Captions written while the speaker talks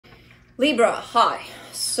Libra, hi.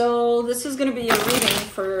 So this is going to be a reading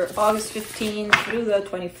for August 15th through the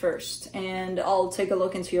 21st, and I'll take a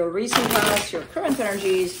look into your recent past, your current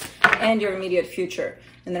energies, and your immediate future.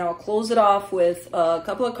 And then I'll close it off with a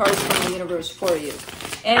couple of cards from the universe for you.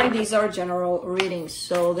 And these are general readings,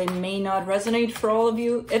 so they may not resonate for all of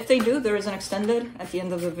you. If they do, there is an extended at the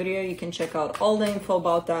end of the video. You can check out all the info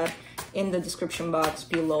about that in the description box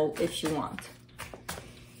below if you want.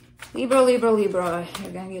 Libra, Libra, Libra,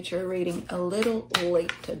 you're gonna get your reading a little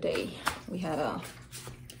late today. We had a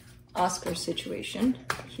Oscar situation.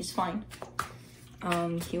 He's fine.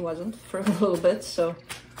 He wasn't for a little bit, so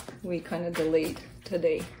we kind of delayed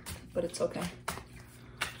today, but it's okay.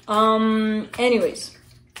 Anyways,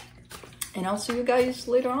 and I'll see you guys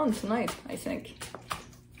later on tonight, I think,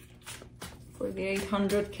 for the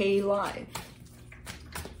 800K live.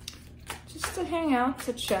 Just to hang out,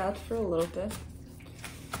 to chat for a little bit.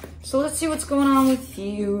 So let's see what's going on with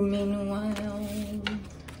you meanwhile.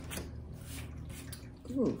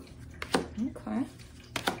 Ooh, okay.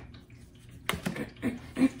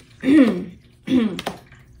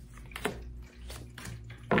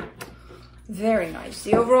 Very nice.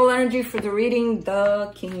 The overall energy for the reading,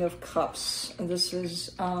 the King of Cups. This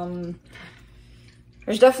is,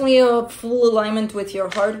 there's definitely a full alignment with your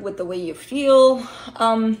heart, with the way you feel.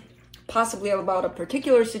 Possibly about a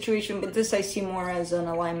particular situation, but this I see more as an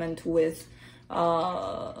alignment with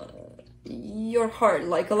your heart,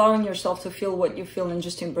 like allowing yourself to feel what you feel and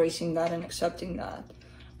just embracing that and accepting that.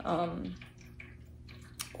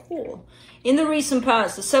 Cool. In the recent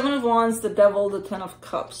past, the Seven of Wands, the Devil, the Ten of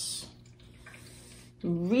Cups.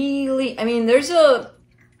 Really, I mean, there's a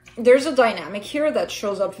dynamic here that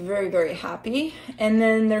shows up very, very happy, and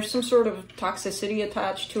then there's some sort of toxicity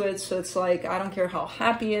attached to it, so it's like, I don't care how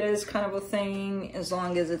happy it is kind of a thing, as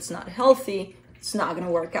long as it's not healthy, it's not going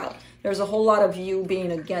to work out. There's a whole lot of you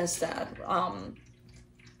being against that,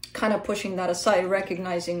 kind of pushing that aside,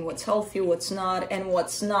 recognizing what's healthy, what's not, and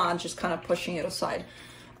what's not, just kind of pushing it aside.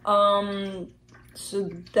 So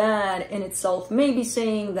that in itself may be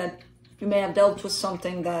saying that you may have dealt with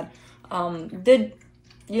something that did,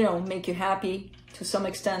 you know, make you happy to some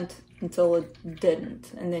extent until it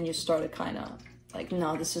didn't. And then you started kind of like,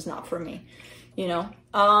 no, this is not for me, you know?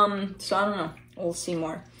 So I don't know. We'll see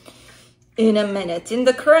more in a minute. In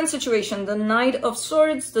the current situation, the Knight of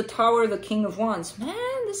Swords, the Tower, the King of Wands. Man,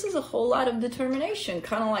 this is a whole lot of determination.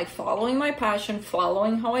 Kind of like following my passion,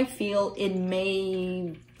 following how I feel. It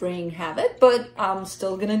may bring havoc, but I'm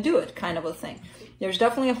still gonna do it, kind of a thing. There's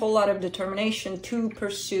definitely a whole lot of determination to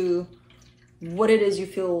pursue what it is you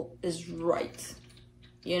feel is right,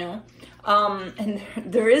 you know? And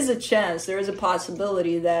there is a chance, there is a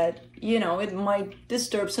possibility that, you know, it might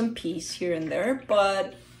disturb some peace here and there,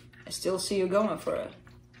 but I still see you going for it.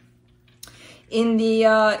 In the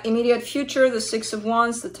immediate future, the Six of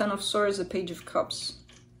Wands, the Ten of Swords, the Page of Cups.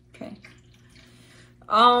 Okay.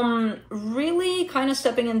 Really kind of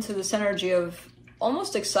stepping into this energy of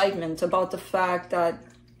almost excitement about the fact that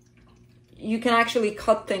you can actually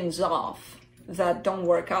cut things off that don't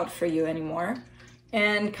work out for you anymore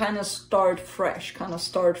and kind of start fresh, kind of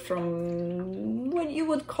start from what you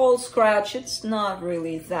would call scratch. It's not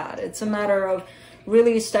really that. It's a matter of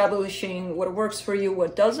really establishing what works for you,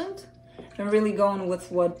 what doesn't, and really going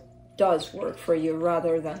with what does work for you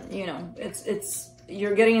rather than, you know,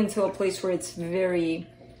 you're getting into a place where it's very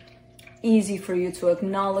easy for you to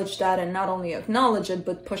acknowledge that, and not only acknowledge it,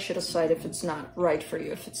 but push it aside if it's not right for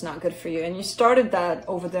you, if it's not good for you. And you started that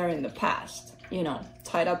over there in the past, you know,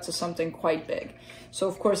 tied up to something quite big. So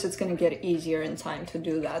of course it's going to get easier in time to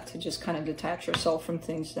do that, to just kind of detach yourself from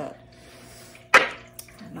things that are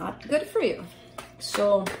not good for you.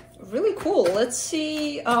 So really cool. Let's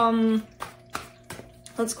see,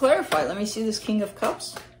 let's clarify. Let me see this King of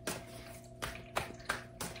Cups.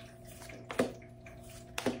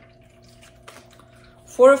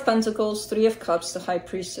 Four of Pentacles, Three of Cups, the High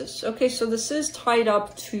Priestess. Okay, so this is tied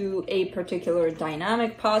up to a particular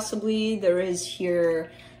dynamic, possibly. There is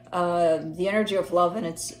here the energy of love, and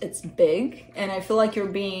it's big. And I feel like you're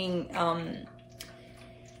being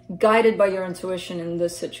guided by your intuition in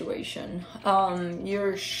this situation.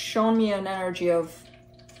 You're showing me an energy of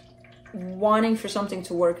wanting for something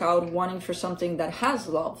to work out, wanting for something that has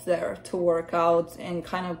love there to work out, and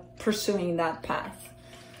kind of pursuing that path.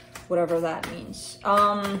 Whatever that means.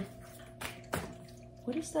 What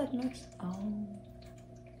is that next? Oh,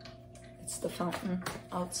 it's the fountain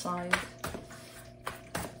outside.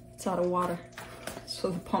 It's out of water, so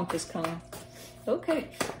the pump is kind of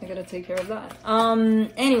okay. I gotta take care of that.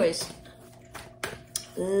 Anyways,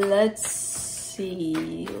 let's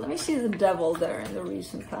see. Let me see the Devil there in the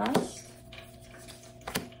recent past.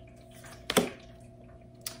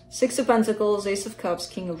 Six of Pentacles, Ace of Cups,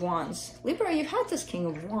 King of Wands. Libra, you've had this King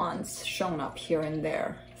of Wands shown up here and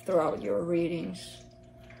there throughout your readings.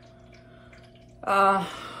 Okay.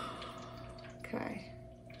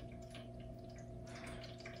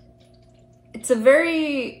 It's a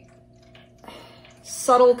very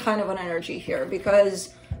subtle kind of an energy here,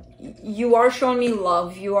 because you are showing me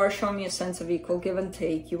love, you are showing me a sense of equal give and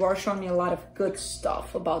take, you are showing me a lot of good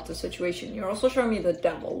stuff about the situation. You're also showing me the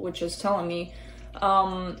Devil, which is telling me,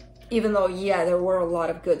 even though, yeah, there were a lot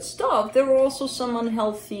of good stuff, there were also some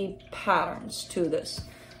unhealthy patterns to this.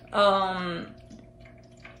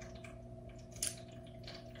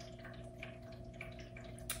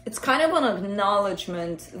 It's kind of an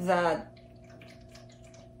acknowledgement that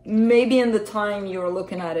maybe in the time you were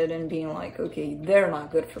looking at it and being like, okay, they're not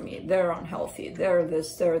good for me, they're unhealthy, they're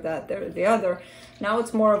this, they're that, they're the other. Now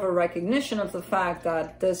it's more of a recognition of the fact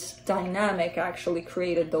that this dynamic actually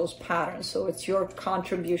created those patterns. So it's your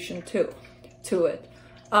contribution to it.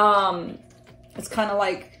 It's kind of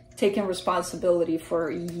like taking responsibility for,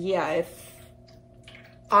 yeah, if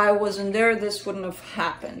I wasn't there, this wouldn't have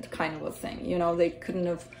happened, kind of a thing. You know, they couldn't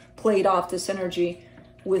have played off this energy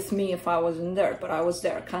with me if I wasn't there, but I was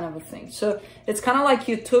there, kind of a thing. So it's kind of like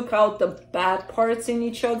you took out the bad parts in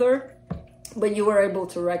each other, but you were able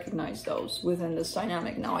to recognize those within this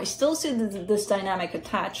dynamic. Now, I still see this dynamic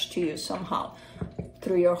attached to you somehow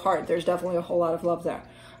through your heart. There's definitely a whole lot of love there.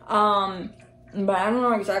 But I don't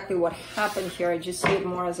know exactly what happened here. I just see it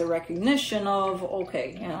more as a recognition of,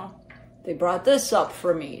 okay, you know, they brought this up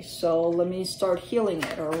for me, so let me start healing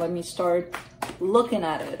it, or let me start looking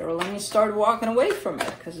at it, or let me start walking away from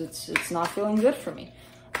it, because it's not feeling good for me.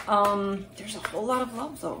 There's a whole lot of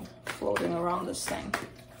love, though, floating around this thing.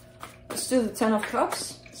 Let's do the Ten of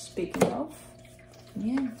Cups. Speaking of,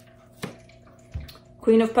 yeah.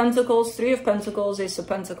 Queen of Pentacles, Three of Pentacles, Ace of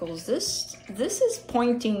Pentacles. This is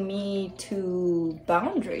pointing me to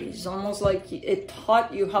boundaries, almost like it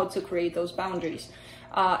taught you how to create those boundaries.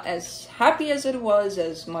 As happy as it was,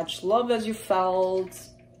 as much love as you felt,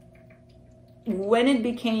 when it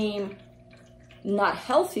became not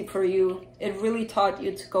healthy for you, it really taught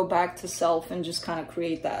you to go back to self and just kind of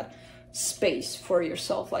create that space for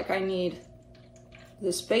yourself. Like, I need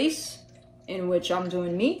the space in which I'm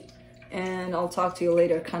doing me, and I'll talk to you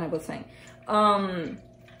later, kind of a thing.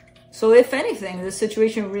 So if anything, this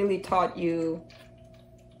situation really taught you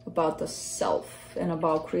about the self and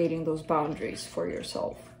about creating those boundaries for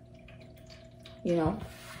yourself, you know,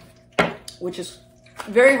 which is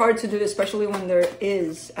very hard to do, especially when there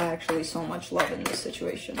is actually so much love in this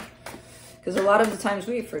situation, because a lot of the times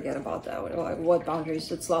we forget about that. We're like, what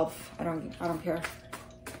boundaries? It's love. I don't care.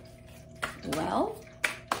 Well,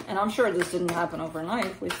 and I'm sure this didn't happen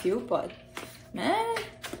overnight with you, but man,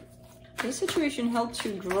 this situation helped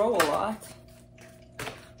you grow a lot.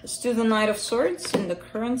 Let's do the Knight of Swords in the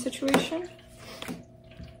current situation.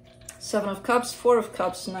 Seven of Cups, Four of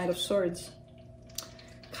Cups, Knight of Swords.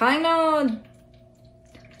 Kind of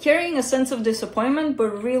carrying a sense of disappointment,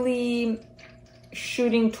 but really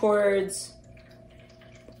shooting towards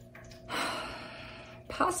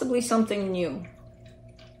possibly something new.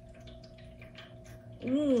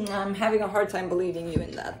 I'm having a hard time believing you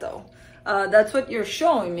in that, though. That's what you're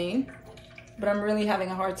showing me, but I'm really having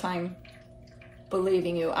a hard time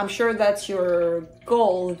believing you. I'm sure that's your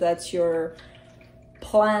goal, that's your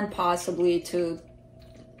plan, possibly, to,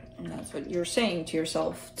 and that's what you're saying to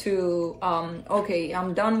yourself, to okay,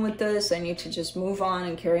 I'm done with this, I need to just move on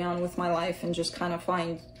and carry on with my life and just kind of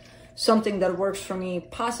find something that works for me,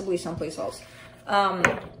 possibly someplace else.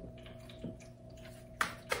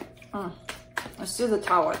 Let's do the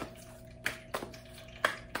Tower.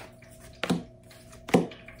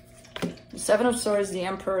 The Seven of Swords, the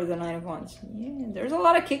Emperor, the Knight of Wands. Yeah, there's a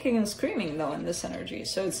lot of kicking and screaming, though, in this energy.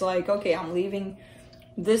 So it's like, okay, I'm leaving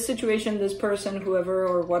this situation, this person, whoever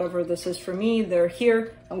or whatever this is for me, they're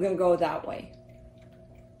here, I'm gonna go that way.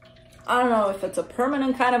 I don't know if it's a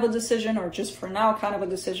permanent kind of a decision or just for now kind of a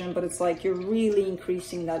decision, but it's like you're really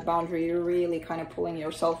increasing that boundary, you're really kind of pulling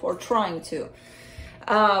yourself, or trying to.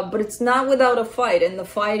 But it's not without a fight, and the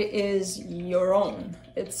fight is your own.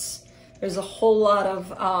 There's a whole lot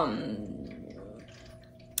of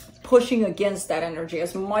pushing against that energy.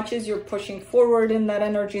 As much as you're pushing forward in that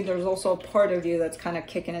energy, there's also a part of you that's kind of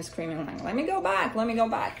kicking and screaming like, let me go back,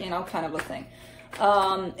 you know, kind of a thing.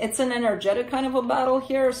 It's an energetic kind of a battle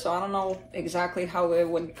here, so I don't know exactly how it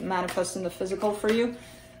would manifest in the physical for you,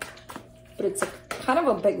 but it's a kind of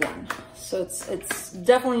a big one. So it's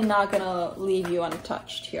definitely not gonna leave you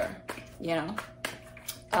untouched here, you know.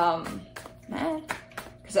 Man,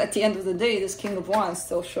 because at the end of the day, this King of Wands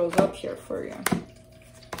still shows up here for you.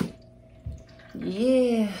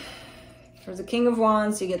 Yeah, For the King of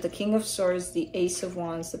Wands, you get the King of Swords, the Ace of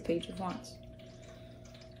Wands, the Page of Wands.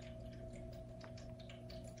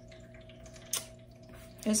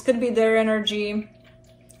 This could be their energy.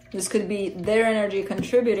 This could be their energy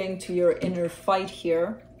contributing to your inner fight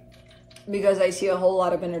here, because I see a whole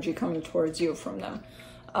lot of energy coming towards you from them.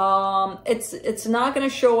 It's not going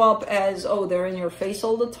to show up as, oh, they're in your face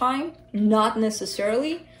all the time. Not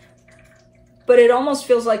necessarily. But it almost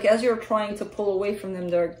feels like as you're trying to pull away from them,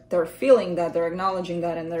 they're feeling that, they're acknowledging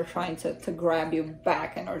that, and they're trying to grab you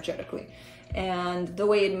back energetically. And the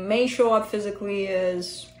way it may show up physically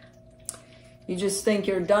is you just think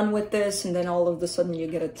you're done with this, and then all of a sudden you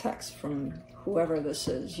get a text from whoever this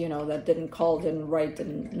is, you know, that didn't call, didn't write,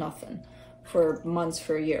 didn't nothing for months,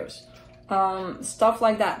 for years. Stuff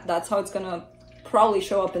like that. That's how it's gonna probably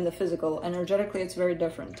show up in the physical. Energetically, it's very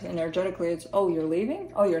different. Energetically, it's, oh, you're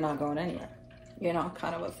leaving? Oh, you're not going anywhere. You know,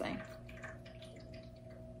 kind of a thing.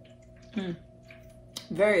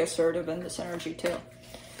 Very assertive in this energy too.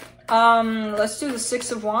 Let's do the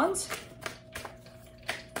Six of Wands.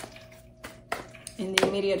 In the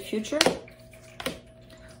immediate future.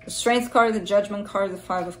 The Strength card, the Judgment card, the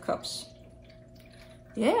Five of Cups.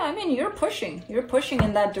 Yeah, I mean, you're pushing. You're pushing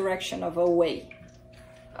in that direction of away.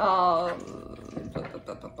 Man.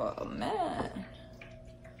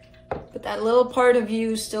 But that little part of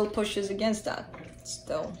you still pushes against that. It's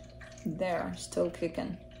still there, still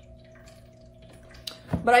kicking.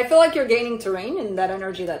 But I feel like you're gaining terrain in that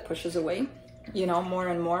energy that pushes away, you know, more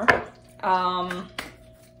and more.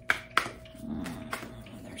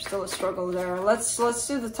 There's still a struggle there. Let's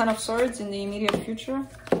do the Ten of Swords in the immediate future.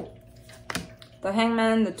 The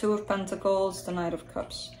Hangman, the Two of Pentacles, the Knight of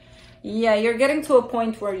Cups. Yeah, you're getting to a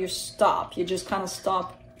point where you stop. You just kind of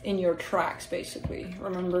stop in your tracks, basically.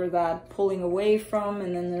 Remember that pulling away from,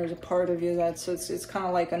 and then there's a part of you that, so it's kind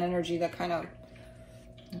of like an energy that kind of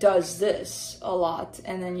does this a lot,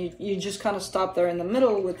 and then you just kind of stop there in the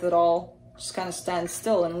middle with it all, just kind of stand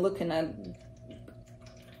still and looking at,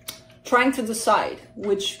 trying to decide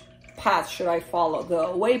which path should I follow, the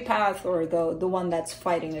away path or the one that's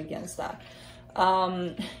fighting against that.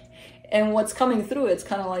 And what's coming through, it's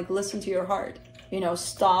kind of like, listen to your heart. You know,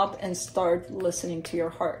 stop and start listening to your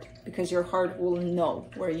heart, because your heart will know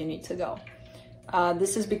where you need to go.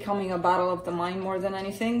 This is becoming a battle of the mind more than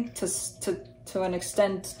anything, to an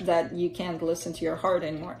extent that you can't listen to your heart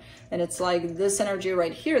anymore. And it's like this energy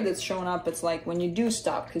right here that's showing up, it's like when you do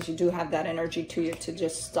stop, because you do have that energy to you to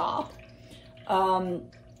just stop.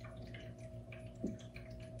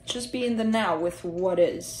 Just be in the now with what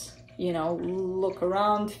is. You know, look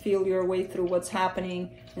around, feel your way through what's happening,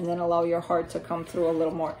 and then allow your heart to come through a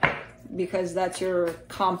little more, because that's your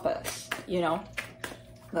compass, you know,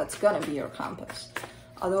 that's gonna be your compass.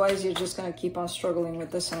 Otherwise, you're just gonna keep on struggling with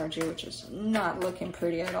this energy, which is not looking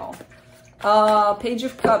pretty at all. Page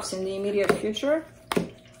of Cups in the immediate future.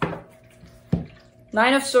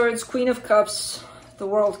 Nine of Swords, Queen of Cups, the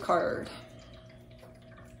World card.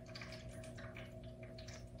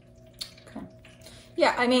 Okay.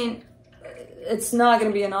 Yeah, I mean, it's not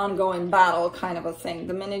going to be an ongoing battle kind of a thing.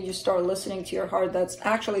 The minute you start listening to your heart, that's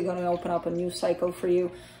actually going to open up a new cycle for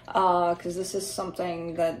you, because this is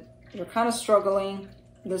something that you're kind of struggling.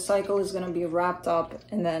 The cycle is going to be wrapped up,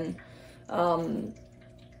 and then the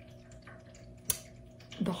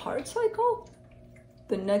heart cycle,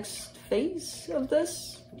 the next phase of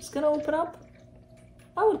this is going to open up.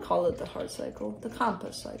 I would call it the heart cycle, the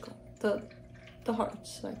compass cycle, the heart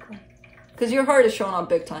cycle. Because your heart is showing up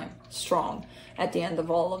big time, strong, at the end of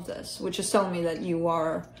all of this, which is telling me that you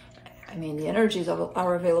are, I mean, the energies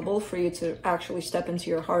are available for you to actually step into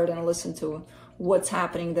your heart and listen to what's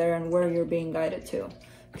happening there and where you're being guided to.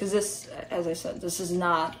 Because this, as I said, this is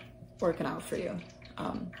not working out for you.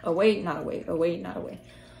 Away, not away, away, not away.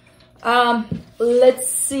 Let's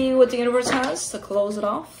see what the universe has to close it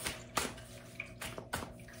off.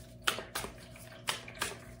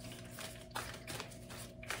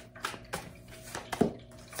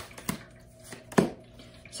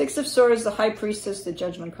 Six of Swords, the High Priestess, the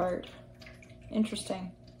Judgment card.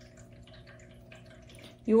 Interesting.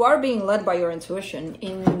 You are being led by your intuition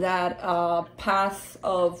in that path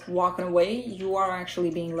of walking away. You are actually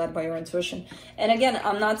being led by your intuition. And again,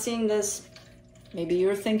 I'm not seeing this, maybe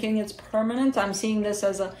you're thinking it's permanent. I'm seeing this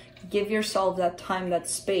as a give yourself that time, that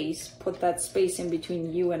space, put that space in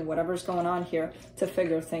between you and whatever's going on here to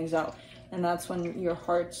figure things out. And that's when your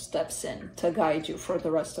heart steps in to guide you for the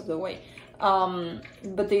rest of the way.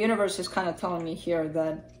 But the universe is kind of telling me here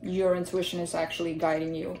that your intuition is actually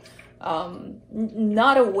guiding you.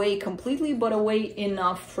 Not away completely, but away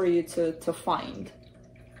enough for you to find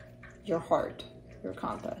your heart, your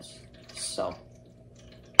compass. So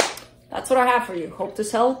that's what I have for you. Hope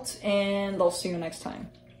this helped, and I'll see you next time.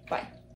 Bye.